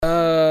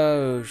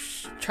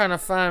trying to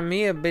find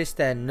me a bitch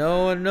that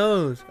no one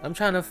knows. I'm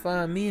trying to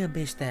find me a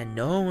bitch that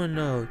no one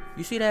knows.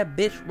 You see that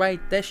bitch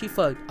right there? She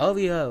fucked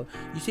Ovio.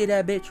 You see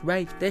that bitch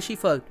right there? She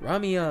fucked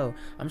Romeo.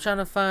 I'm trying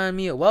to find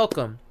me a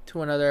welcome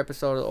to another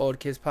episode of the Old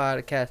Kids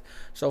Podcast.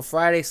 So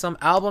Friday, some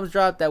albums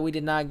dropped that we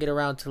did not get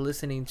around to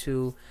listening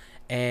to.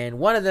 And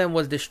one of them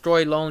was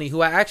Destroy Lonely,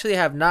 who I actually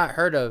have not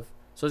heard of.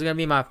 So it's going to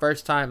be my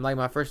first time, like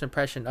my first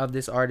impression of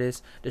this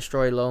artist,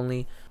 Destroy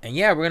Lonely. And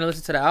yeah, we're going to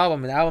listen to the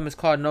album. The album is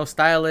called No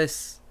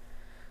Stylist.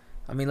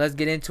 I mean, let's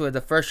get into it. The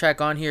first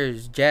track on here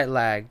is Jet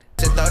Lagged.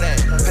 Just throw that,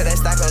 put that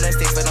stock on that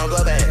stick, but don't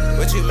go back.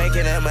 What you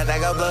making a month,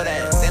 I go blow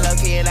that. They low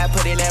key and I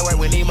put in that work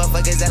when these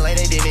motherfuckers that late,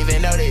 they didn't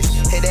even notice.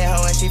 Hit that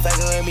hoe and she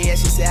fucking with me and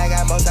she said I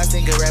got most, I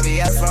think a rabbit.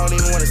 I don't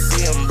even wanna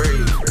see him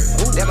breathe.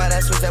 Damn, I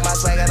done switched up my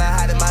swag and I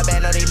hide in my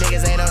band, no these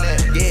niggas ain't on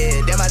that.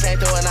 Yeah, damn, I came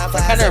through and I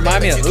fly. That kinda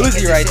remind me of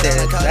Uzi right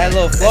there. That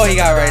little flow he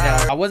got right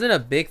now. I wasn't a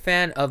big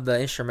fan of the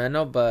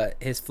instrumental, but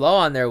his flow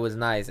on there was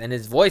nice and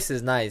his voice is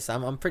nice.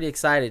 I'm pretty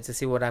excited to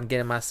see what I'm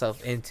getting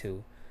myself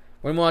into.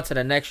 We're moving on to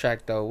the next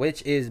track though,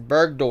 which is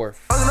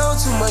Bergdorf. Fucking on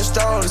too much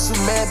strong, the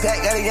Superman pack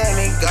got a gang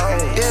and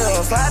gone. Yeah,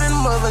 I'm flying in the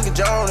motherfucking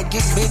drone and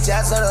kick bitch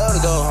out so the other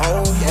go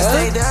home.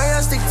 Stay down,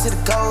 y'all stick to the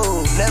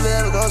code. Never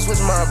ever gonna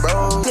switch my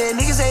bro. Yeah,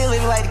 niggas ain't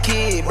living like a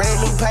kid. Brand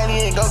new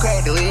piney and go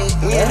crack the lid.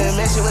 We in the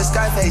mission with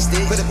Scarface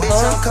stick. Put a bitch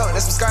on coat,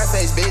 that's some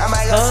Scarface bitch. I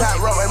might go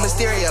top rope and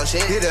Mysterio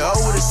shit. Hit it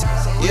over the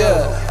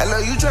yeah. I know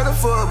you tryna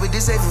fuck, but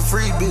this ain't for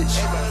free, bitch.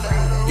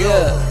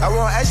 Yeah, I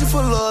won't ask you for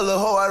love, little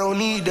hoe, I don't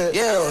need that.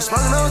 Yeah,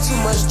 smoking on too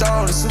much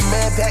strong, the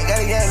Superman pack got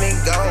a gang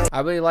and gone.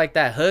 I really like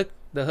that hook.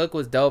 The hook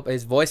was dope.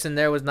 His voice in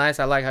there was nice.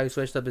 I like how he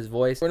switched up his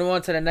voice. We're gonna move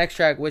on to the next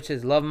track, which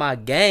is Love My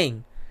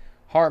Gang,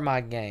 Heart My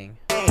Gang.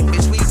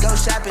 Bitch, we go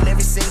shopping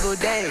every single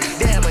day.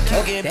 Damn, I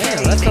keep getting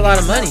paid. That's a lot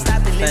of money.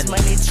 Stopping this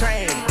money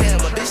train. Damn,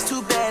 a bitch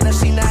too bad, no,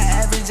 she not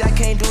average. I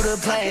can't do the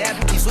play. I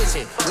keep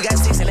switching. We got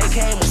sticks and they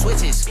came with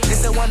switches.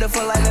 It's a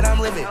wonderful life that I'm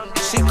living.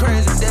 She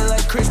crazy, dead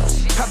like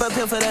Christmas. Pop a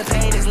pill for that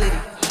pain is lit.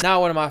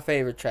 Not one of my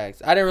favorite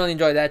tracks. I didn't really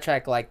enjoy that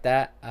track like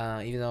that.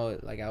 Even though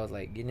like I was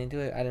like getting into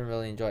it, I didn't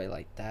really enjoy it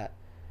like that.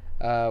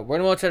 We're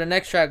gonna go to the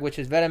next track, which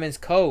is Vitamin's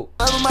Coat.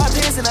 Over my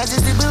pants and I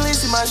just did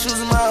balance in my shoes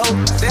and my hoe.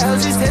 That hoe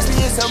just text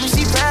me and told me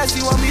she proud.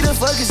 She want me to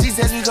fuck and she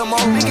text me come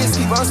on. Niggas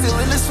keep on still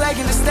in the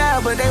swag and the style,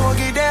 but they won't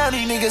get down.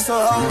 These niggas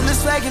so hoe. In the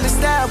swag and the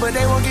style, but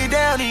they won't get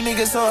down. These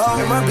niggas so hoe.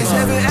 And my bitch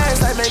having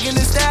ass like making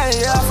the style.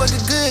 Yeah, I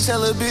fucking good,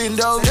 tell her been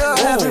dope. Yeah,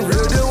 having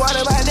real good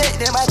water by neck.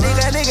 Damn, I think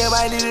that nigga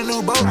might need a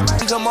new boat.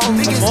 Come on,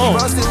 niggas keep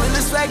on still in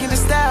the swag and the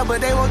style, but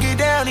they won't get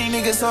down. These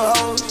niggas so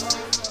hoe.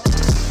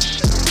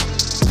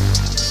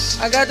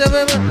 I got the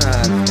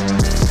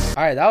nah.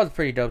 Alright, that was a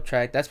pretty dope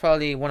track. That's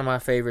probably one of my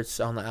favorites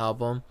on the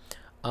album.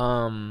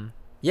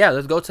 Yeah,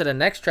 let's go to the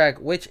next track,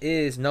 which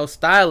is No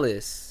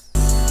Stylist.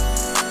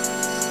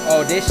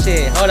 Oh, this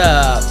shit. Hold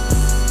up.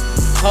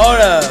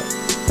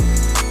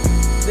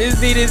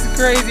 This beat is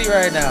crazy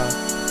right now.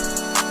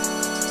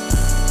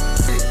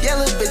 Yeah,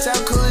 little bitch,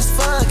 I'm cool as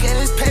fuck, and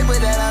it's paper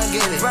that I'm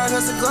getting. Rock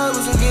us the globe,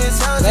 I'm getting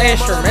told. That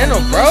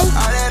instrumental, bro. All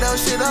that old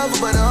shit over,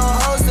 but the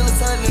whole hoe still a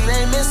ton of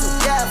they missing.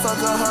 Yeah, I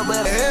fuck on her,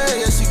 but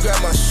yeah, she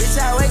grab my shit.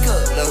 Bitch, I wake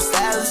up, no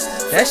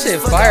stylist. That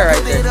shit fire right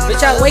there.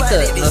 Bitch, I wake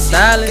up, no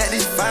stylist. Got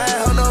this fine,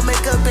 hoe, no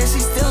makeup, and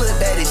she still a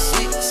bad as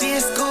shit. She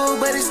in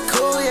school, but it's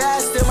cool, yeah,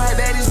 I still my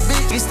baddest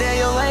bitch. You stay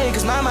in your lane,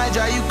 cause mine might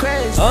drive you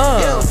crazy.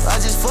 Yeah, I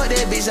just fucked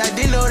that bitch, I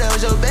didn't know that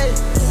was your baby.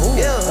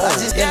 Yeah, I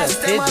just gotta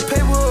stay my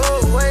paper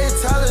way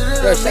taller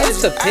than Bro, shout out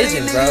to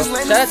Pigeon, bro.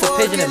 Shout out to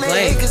Pigeon and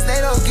Blaine. Cause they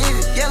don't get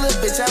it. Yeah,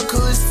 little bitch, I'm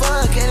cool as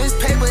fuck, and it's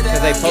paper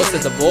that cause they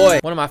posted The Boy.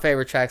 One of my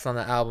favorite tracks on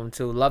the album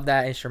too. Love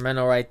that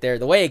instrumental right there.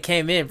 The way it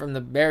came in from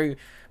the very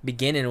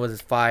beginning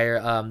was fire.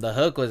 The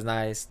hook was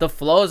nice. The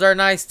flows are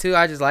nice too.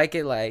 I just like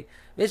it. Like,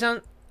 bitch,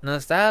 I'm no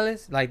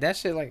stylist. Like that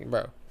shit. Like,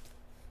 bro,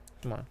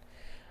 come on.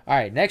 All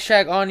right, next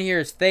track on here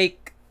is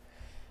Fake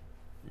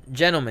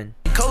Gentleman.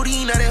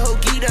 Codeine, now that whole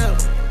geeked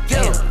out. Yo,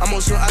 I'm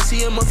on some I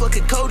see a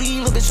motherfucking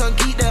codeine, little bitch on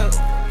geeked out.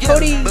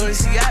 Codeine. But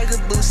see, I could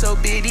boost so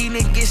big, these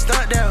niggas get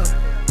stuck down.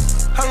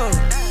 Hold on.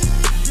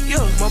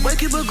 Yo, my boy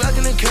keep a Glock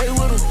in the K with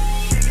him.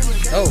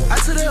 Oh. I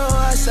took that hoe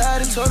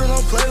outside and told her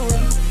don't play with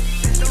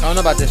him. I don't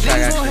know about this track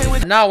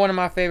actually. Not one of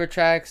my favorite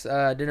tracks.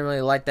 Didn't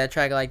really like that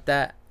track like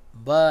that,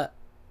 but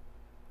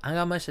I don't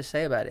got much to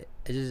say about it.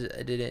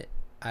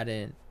 I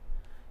didn't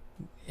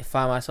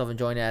find myself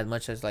enjoying it as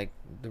much as like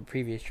the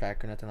previous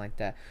track or nothing like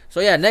that. So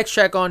yeah, next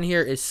track on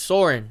here is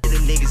Soarin'.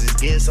 Them niggas is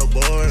getting so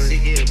boring.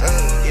 Yeah,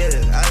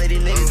 all of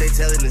these niggas they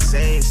telling the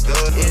same story.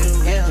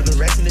 Yeah, put the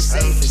rest in the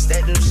safe and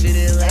stack them shit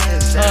in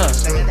land.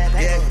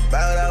 Yeah,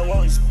 buy what I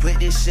want, just put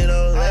this shit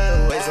on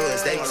land. Wait till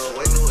it's days.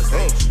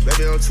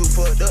 Baby, I'm too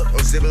fucked up. I'm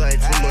sipping like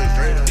too much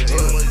drink.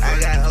 I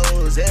got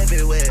hoes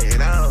everywhere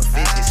and I don't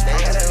fit this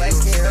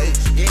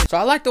stage. So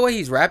I like the way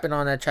he's rapping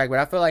on that track, but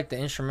I feel like the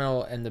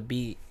instrumental and the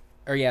beat,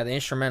 or yeah, the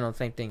instrumental,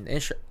 same thing.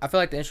 I feel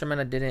like the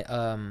instrumental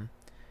didn't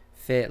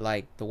fit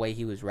like the way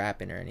he was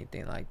rapping or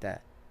anything like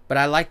that. But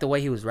I like the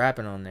way he was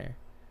rapping on there.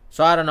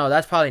 So I don't know.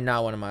 That's probably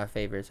not one of my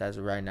favorites as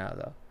of right now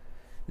though.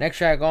 Next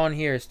track on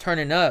here is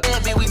Turning Up. Yeah,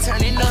 baby,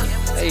 turning up.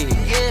 Hey.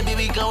 Yeah,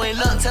 baby, going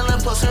up. Tell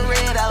him post some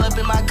red all up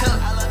in my cup.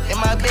 In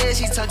my bed,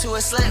 she turned to a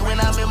slut. When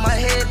I'm in my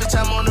head, bitch,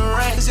 I'm on the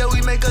run. Yeah,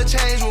 we make a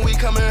change when we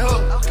come in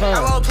hook. I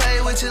won't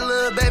play with your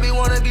little baby.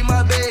 Wanna be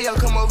my baby, yo,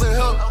 come over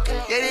here.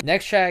 Yeah,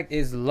 next track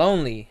is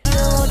Lonely.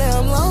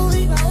 I'm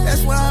lonely.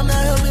 That's why I'm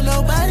not helping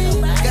nobody.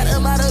 Got a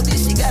model,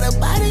 bitch, she got a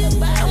body.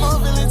 I'm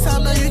over the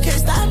top, no, you can't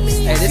stop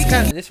me.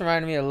 Hey, this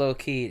reminded me of Lil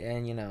Keed,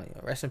 and you know,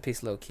 rest in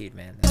peace, Lil Keed,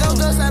 man. Don't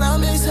go, I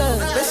don't miss her,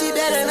 but she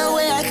better, no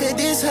way I could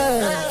diss her.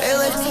 They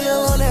left me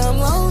alone, now I'm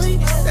lonely.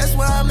 That's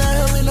why I'm not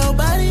helping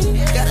nobody.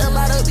 Got a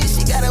model, bitch,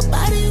 she got a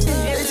body.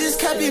 They just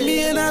copy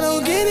me and I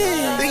don't get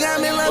it. Think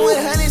I'm in love with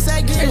honey,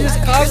 I get it. They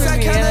just copy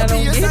me and I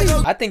don't get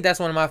it. I think that's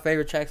one of my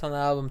favorite tracks on the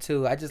album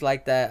too. I just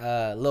like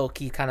that Lil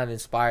Keed kind of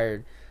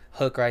inspired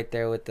hook right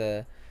there with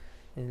the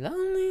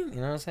lonely, you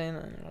know what I'm saying?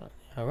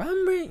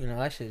 Harambe, you know,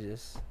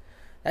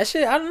 that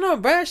shit, I don't know,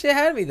 bro. That shit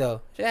had me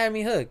though. Shit had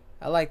me hooked.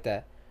 I like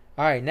that.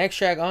 Alright, next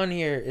track on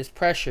here is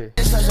Pressure.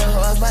 It's such a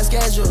off my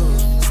schedule.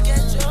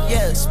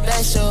 Yeah,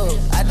 special.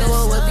 I knew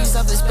it would be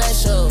something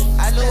special.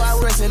 I knew I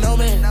wasn't no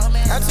man.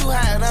 I'm too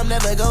high and I'm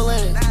never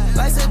going.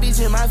 Like the beach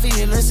in my feet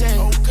in the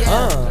sand.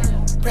 Yeah.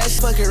 Press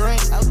fucking ring.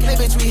 Okay.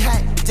 Bitch, we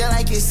hot, just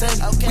like it's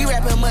sunny. Okay. We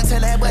rapping much,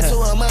 turn that boy to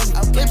a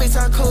mummy. Okay. Bitch,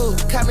 I'm cool,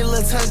 call me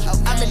Lil Tongue.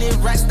 Okay. I'm in it,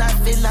 rock star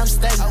fitting, I'm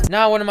steady.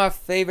 Now, one of my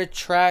favorite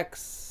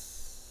tracks.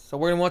 So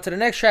we're gonna move on to the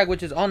next track,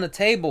 which is On the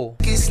Table.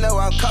 Get slow,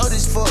 I'm cold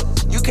as fuck.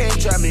 You can't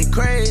drive me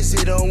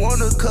crazy. Don't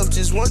want a cup,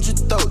 just want your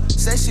throat.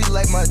 Say she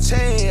like my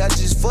chain, I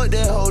just fuck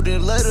that hoe,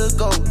 then let her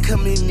go.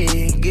 Coming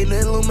in, getting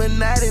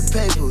Illuminati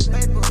paper.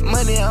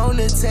 Money on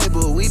the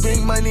table, we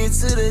bring money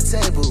to the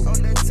table.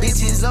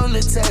 Bitches on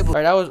the table.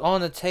 Alright, that was On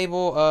the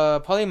Table.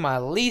 Probably my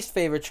least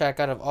favorite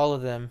track out of all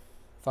of them,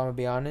 if I'm gonna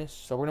be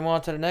honest. So we're gonna move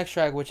on to the next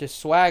track, which is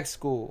Swag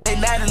School. They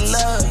not in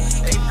love.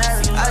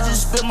 I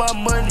just spent my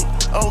money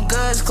on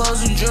guns,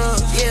 clothes, and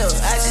drugs. Yeah,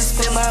 I just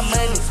spent my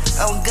money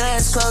on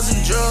guns, clothes,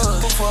 and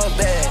drugs. Move for a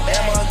bag,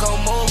 I'm gon'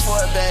 move for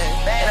a bag.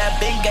 And I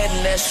been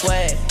getting that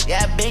swag.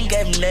 Yeah, I been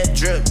getting that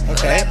drip.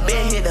 Okay. I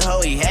been hit the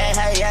hoe he had.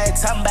 How y'all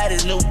talking about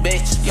his new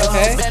bitch? Yo,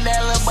 okay. Bend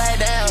that little boy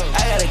down.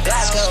 I got a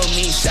Glock on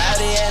me,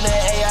 shawty, and an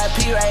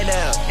AIP right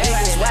now.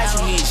 Niggas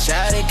watching me,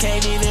 shawty,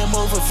 can't even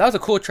move. That was a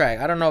cool track.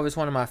 I don't know if it's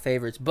one of my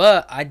favorites,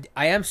 but I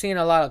am seeing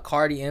a lot of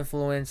Cardi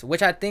influence,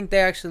 which I think they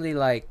actually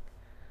like.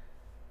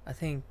 I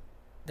think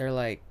they're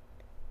like,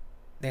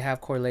 they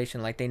have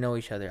correlation, like they know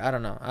each other. I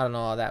don't know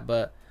all that,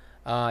 but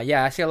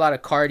yeah, I see a lot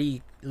of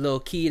Cardi, Lil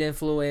Keed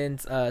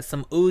influence,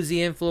 some Uzi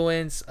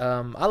influence.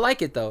 I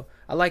like it though.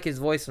 I like his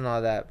voice and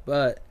all that.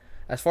 But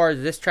as far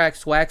as this track,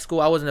 Swag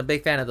School, I wasn't a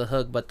big fan of the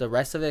hook, but the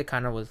rest of it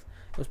kind of was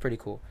pretty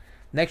cool.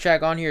 Next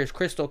track on here is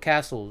Crystal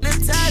Castles.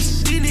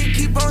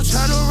 Keep on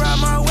trying to ride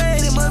my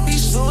way, it must be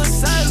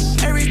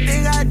suicidal.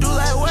 Everything I do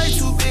like way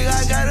too big,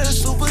 I got a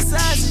super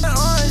size.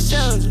 Orange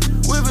challenge,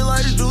 whip it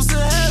like the deuce of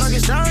hell.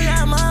 Fucking strong,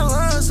 got my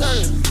lungs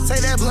hurt.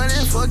 Take that blunt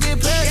and fucking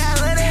pill. Yeah,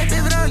 I love that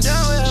bitch, but I'm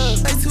done with her.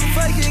 They too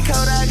fucking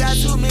cold, I got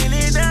too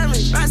many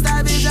diamonds.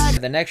 Rockstar bitch, I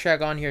The next track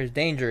on here is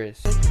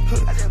Dangerous.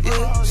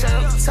 Yeah, shout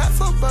out top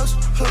for bus.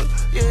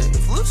 Yeah,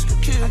 if looks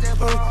could kill.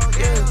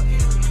 Yeah.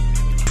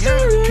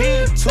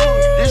 European tour,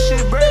 this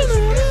shit breaks.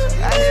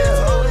 I hear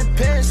holding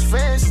pants,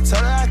 friends,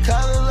 told her I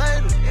call her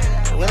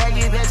later. When I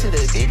get back to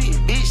the bitty,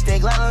 bitch, they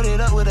glock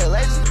loaded up with a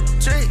laser.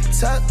 Drink,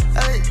 talk,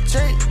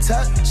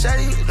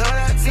 shawty, know what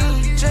I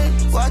mean?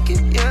 Drink,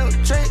 walking, yeah,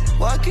 drink,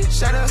 walking,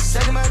 shout out,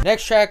 second my.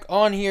 Next track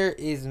on here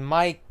is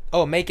Make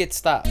It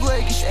Stop.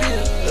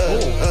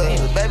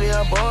 Baby,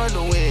 I'm born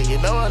to win. You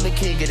know I'm the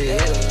king of the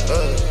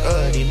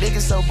hill. These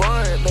niggas so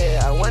boring,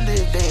 man. I wonder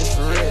if they is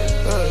for real.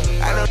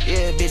 I know,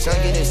 yeah, bitch, I'm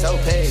getting so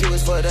paid. She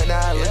was for the now,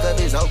 I look up,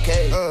 it's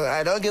okay.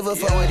 I don't give a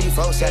fuck what these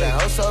folks said. I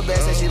hope so bad,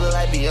 said she look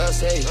like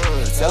Beyonce.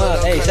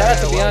 Hey, shout out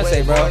to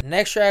Beyonce, bro.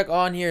 Next track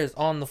on here is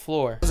On the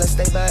Floor. I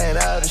stay buying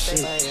all the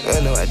shit.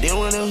 I know I didn't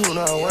want to who,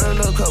 no, I want to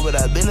know coke, but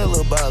I been a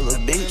little baller,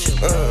 bitch.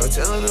 I'm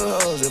telling the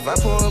hoes, if I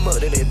pour them up,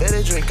 then they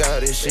better drink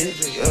all this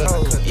shit.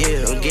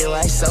 Yeah, I'm getting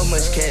like so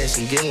much cash.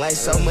 I'm getting like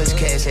so much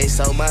cash. They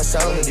sold my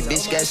soul, and the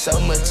bitch got so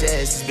much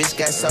ass. This bitch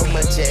got so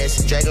much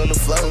ass. Drag on the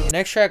floor.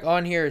 Next track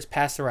on here is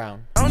Pass Around.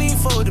 I don't even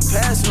fuck with the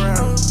pass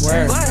around.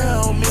 Where? But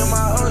on me and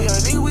my own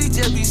young nigga, we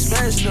just be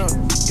smashing up.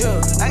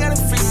 Yeah, I gotta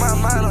free my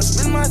mind. I'm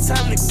spending my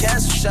time in the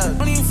castle shop.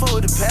 Don't even fuck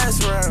with the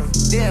pass around.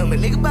 Damn, a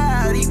nigga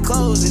buy all these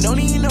clothes and don't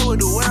even know what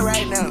to wear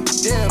right now.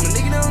 Damn, a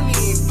nigga don't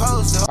need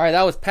pose. Alright,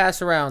 that was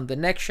Pass Around. The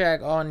next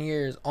track on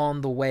here is On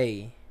the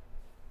Way.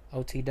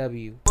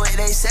 OTW. What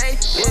they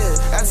say?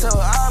 Yeah, I told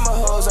all my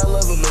hoes I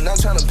love them and I'm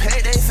trying to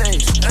paint their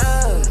face.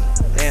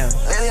 Damn.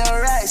 Baby,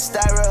 alright,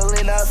 start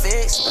rolling off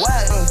it.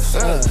 What?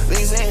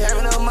 Niggas ain't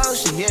having no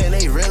motion, yeah,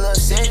 they real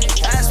upset.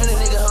 I spend a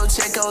nigga whole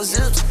check on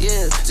zips,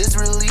 yeah, just to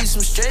release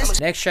some stress.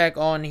 Next track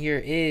on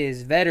here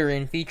is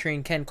Veteran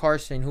featuring Ken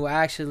Carson, who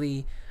I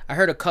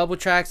heard a couple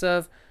tracks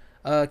of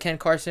Ken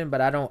Carson,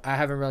 but I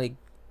haven't really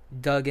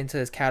dug into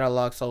his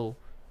catalog, so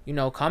you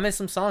know, comment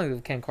some songs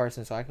of Ken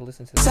Carson so I can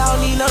listen to them. I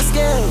don't need no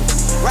skill.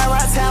 Right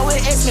town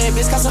with X-Men,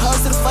 bitch, cause a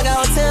host to the fuck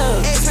out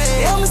hotel. X-Men,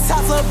 yeah, I'm a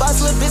top floor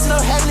boss, little bitch, no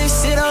having this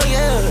shit on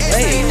you.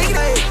 X-Men,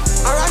 nigga,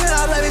 I'm rockin'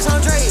 all that bitch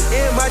on Drake.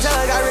 Yeah, my job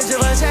got rich of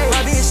a chain.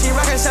 My bitch, she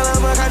rockin' shell on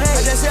my carnet.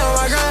 I just sit on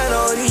my grind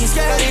on these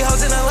skates. Got these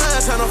hoes in the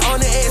line, tryna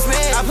phone the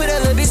X-Men. I put that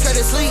little bitch straight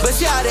to sleep, but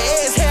she out the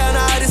X, hell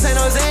nah, this ain't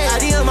no Zan.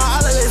 I DM my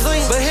all of this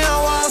link, but he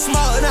don't want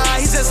smoke, nah,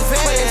 he's just a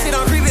fan. Shit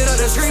on creeping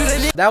up the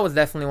street. That was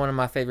definitely one of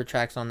my favorite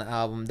tracks on the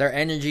album. Their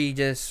energy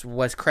just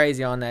was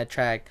crazy on that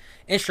track.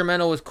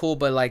 Instrumental was cool,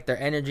 but like their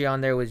energy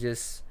on there was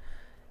just,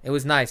 it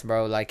was nice,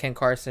 bro. Like Ken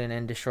Carson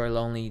and Destroy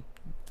Lonely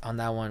on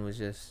that one was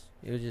just,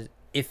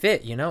 it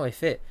fit, you know, it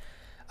fit.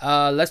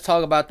 Let's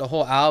talk about the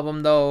whole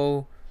album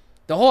though.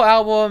 The whole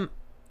album,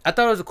 I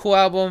thought it was a cool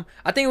album.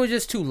 I think it was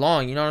just too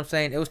long, you know what I'm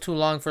saying? It was too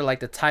long for like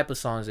the type of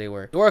songs they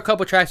were. There were a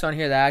couple tracks on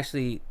here that I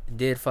actually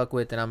did fuck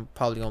with and I'm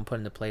probably gonna put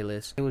in the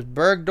playlist. It was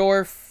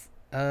Bergdorf,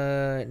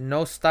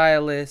 No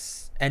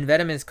Stylist, and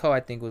Veteran's Co. I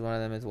think was one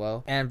of them as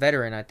well. And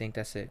Veteran, I think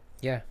that's it.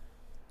 Yeah.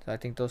 So I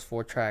think those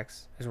 4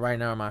 tracks is right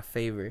now my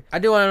favorite. I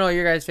do want to know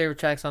your guys' favorite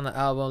tracks on the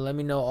album. Let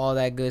me know all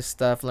that good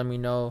stuff. Let me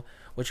know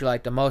what you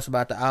like the most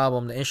about the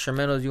album, the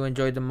instrumentals you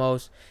enjoyed the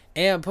most,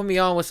 and put me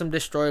on with some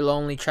Destroy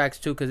Lonely tracks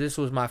too, because this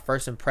was my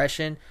first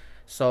impression.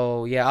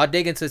 So yeah, I'll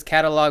dig into his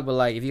catalog, but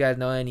like if you guys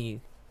know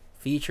any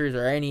features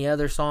or any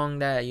other song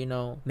that, you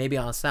know, maybe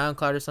on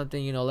SoundCloud or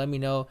something, you know, let me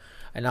know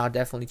and I'll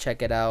definitely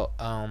check it out.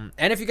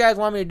 And if you guys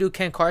want me to do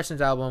Ken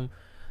Carson's album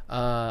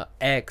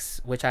X,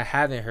 which I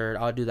haven't heard,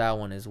 I'll do that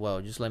one as well.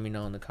 Just let me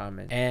know in the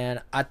comments.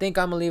 And I think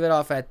I'm gonna leave it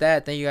off at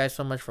that. Thank you guys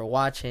so much for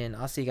watching.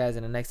 I'll see you guys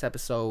in the next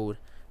episode.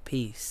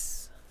 Peace.